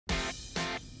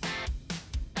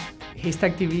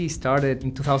Haystack TV started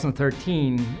in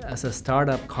 2013 as a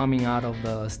startup coming out of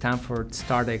the Stanford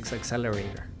StartX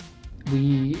accelerator.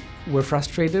 We were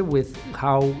frustrated with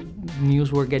how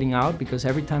news were getting out because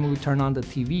every time we turned on the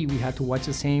TV, we had to watch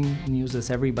the same news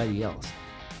as everybody else.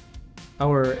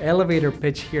 Our elevator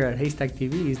pitch here at Haystack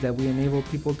TV is that we enable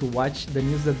people to watch the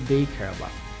news that they care about.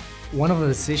 One of the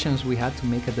decisions we had to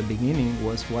make at the beginning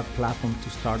was what platform to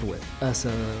start with. As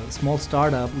a small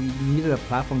startup, we needed a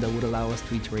platform that would allow us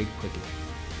to iterate quickly.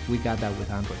 We got that with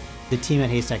Android. The team at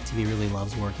Haystack TV really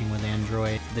loves working with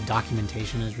Android. The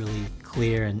documentation is really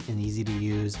clear and easy to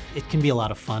use. It can be a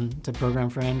lot of fun to program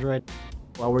for Android.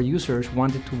 Our users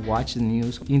wanted to watch the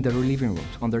news in their living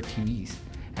rooms, on their TVs.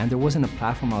 And there wasn't a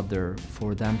platform out there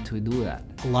for them to do that.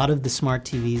 A lot of the smart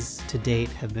TVs to date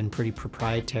have been pretty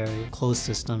proprietary, closed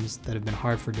systems that have been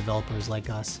hard for developers like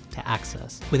us to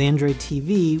access. With Android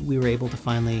TV, we were able to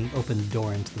finally open the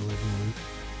door into the living room.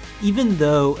 Even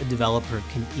though a developer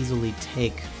can easily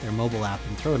take their mobile app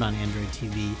and throw it on Android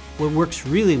TV, what works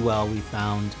really well, we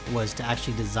found, was to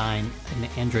actually design an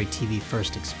Android TV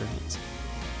first experience.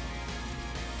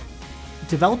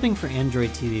 Developing for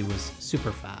Android TV was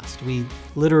super fast. We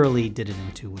literally did it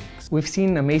in 2 weeks. We've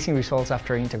seen amazing results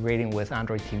after integrating with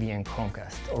Android TV and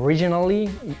Chromecast. Originally,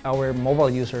 our mobile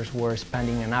users were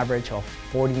spending an average of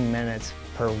 40 minutes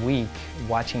per week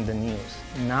watching the news.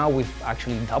 Now we've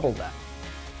actually doubled that.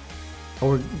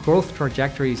 Our growth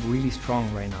trajectory is really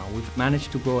strong right now. We've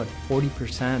managed to grow at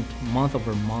 40% month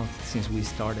over month since we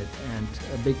started, and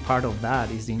a big part of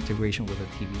that is the integration with the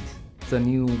TVs. The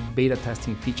new beta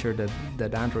testing feature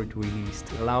that Android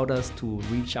released allowed us to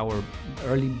reach our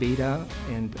early beta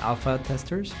and alpha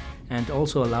testers, and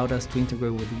also allowed us to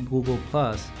integrate with Google+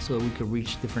 so that we could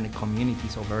reach different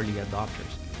communities of early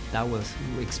adopters. That was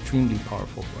extremely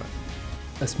powerful for us.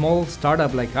 A small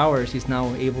startup like ours is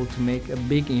now able to make a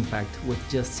big impact with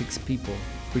just 6 people,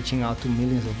 reaching out to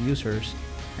millions of users,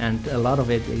 and a lot of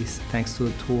it is thanks to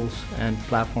the tools and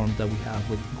platforms that we have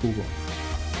with Google.